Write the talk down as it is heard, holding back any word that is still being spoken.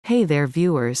Hey there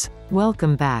viewers,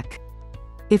 welcome back.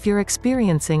 If you're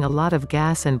experiencing a lot of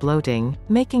gas and bloating,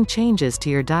 making changes to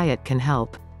your diet can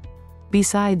help.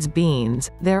 Besides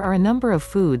beans, there are a number of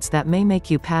foods that may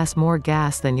make you pass more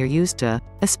gas than you're used to,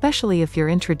 especially if you're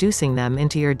introducing them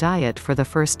into your diet for the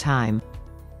first time.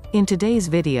 In today's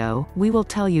video, we will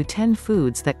tell you 10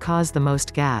 foods that cause the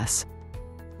most gas.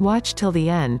 Watch till the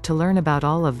end to learn about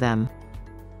all of them.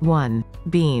 1.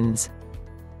 Beans.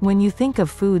 When you think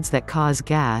of foods that cause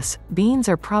gas, beans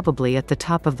are probably at the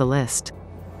top of the list.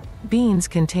 Beans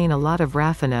contain a lot of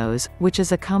raffinose, which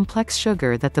is a complex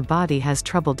sugar that the body has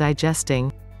trouble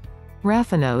digesting.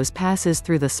 Raffinose passes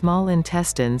through the small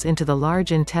intestines into the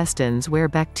large intestines where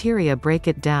bacteria break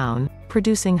it down,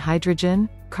 producing hydrogen,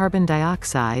 carbon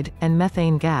dioxide, and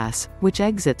methane gas, which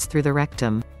exits through the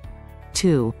rectum.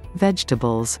 2.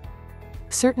 Vegetables.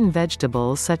 Certain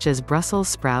vegetables such as Brussels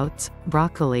sprouts,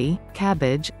 broccoli,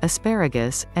 cabbage,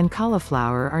 asparagus, and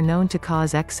cauliflower are known to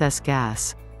cause excess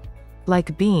gas.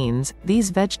 Like beans, these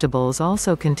vegetables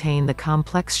also contain the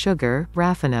complex sugar,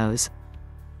 raffinose.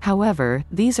 However,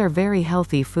 these are very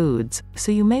healthy foods,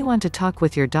 so you may want to talk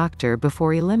with your doctor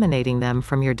before eliminating them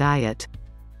from your diet.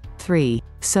 3.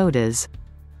 Sodas.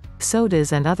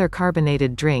 Sodas and other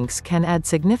carbonated drinks can add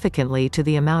significantly to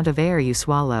the amount of air you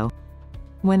swallow.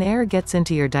 When air gets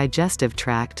into your digestive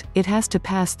tract, it has to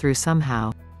pass through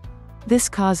somehow. This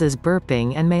causes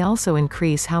burping and may also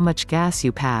increase how much gas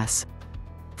you pass.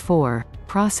 4.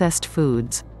 Processed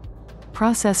foods.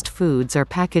 Processed foods are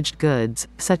packaged goods,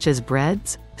 such as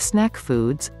breads, snack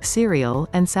foods, cereal,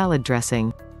 and salad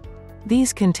dressing.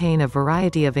 These contain a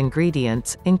variety of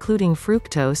ingredients, including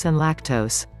fructose and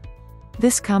lactose.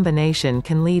 This combination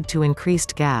can lead to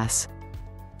increased gas.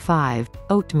 5.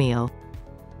 Oatmeal.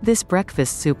 This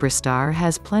breakfast superstar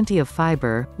has plenty of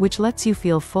fiber, which lets you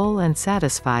feel full and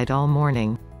satisfied all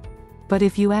morning. But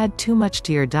if you add too much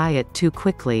to your diet too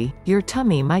quickly, your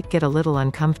tummy might get a little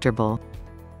uncomfortable.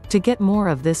 To get more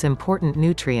of this important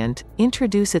nutrient,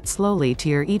 introduce it slowly to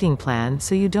your eating plan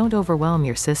so you don't overwhelm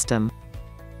your system.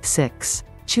 6.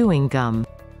 Chewing gum.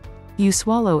 You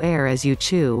swallow air as you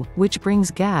chew, which brings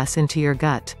gas into your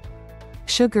gut.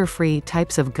 Sugar-free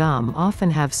types of gum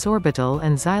often have sorbitol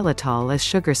and xylitol as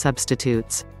sugar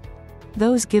substitutes.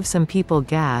 Those give some people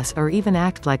gas or even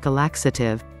act like a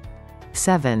laxative.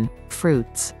 7.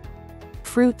 Fruits.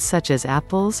 Fruits such as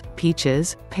apples,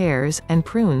 peaches, pears, and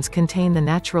prunes contain the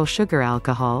natural sugar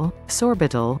alcohol,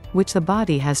 sorbitol, which the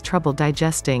body has trouble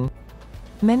digesting.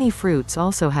 Many fruits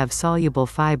also have soluble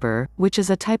fiber, which is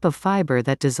a type of fiber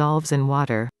that dissolves in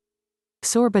water.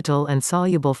 Sorbitol and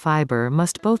soluble fiber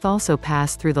must both also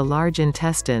pass through the large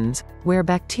intestines, where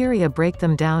bacteria break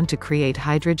them down to create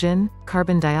hydrogen,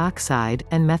 carbon dioxide,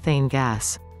 and methane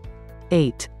gas.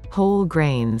 8. Whole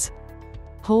grains.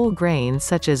 Whole grains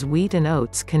such as wheat and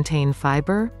oats contain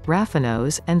fiber,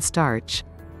 raffinose, and starch.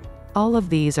 All of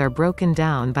these are broken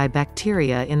down by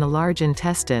bacteria in the large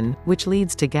intestine, which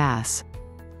leads to gas.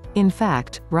 In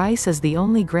fact, rice is the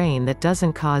only grain that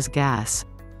doesn't cause gas.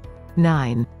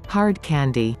 9. Hard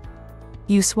candy.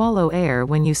 You swallow air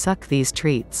when you suck these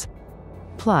treats.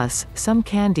 Plus, some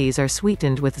candies are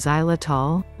sweetened with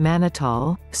xylitol,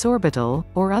 mannitol, sorbitol,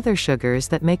 or other sugars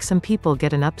that make some people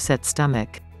get an upset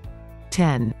stomach.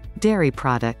 10. Dairy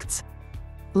products.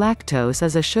 Lactose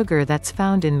is a sugar that's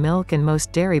found in milk and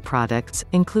most dairy products,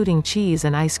 including cheese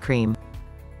and ice cream.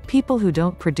 People who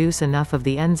don't produce enough of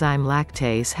the enzyme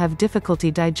lactase have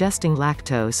difficulty digesting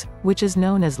lactose, which is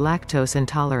known as lactose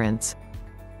intolerance.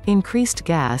 Increased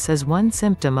gas is one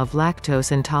symptom of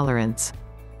lactose intolerance.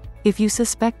 If you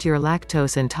suspect you're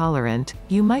lactose intolerant,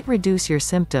 you might reduce your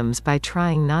symptoms by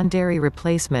trying non-dairy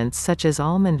replacements such as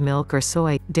almond milk or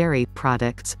soy dairy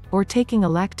products, or taking a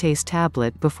lactase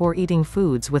tablet before eating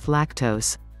foods with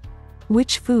lactose.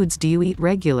 Which foods do you eat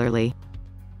regularly?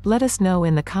 Let us know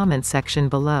in the comment section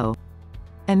below.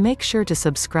 And make sure to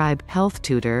subscribe, Health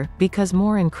Tutor, because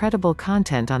more incredible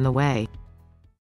content on the way.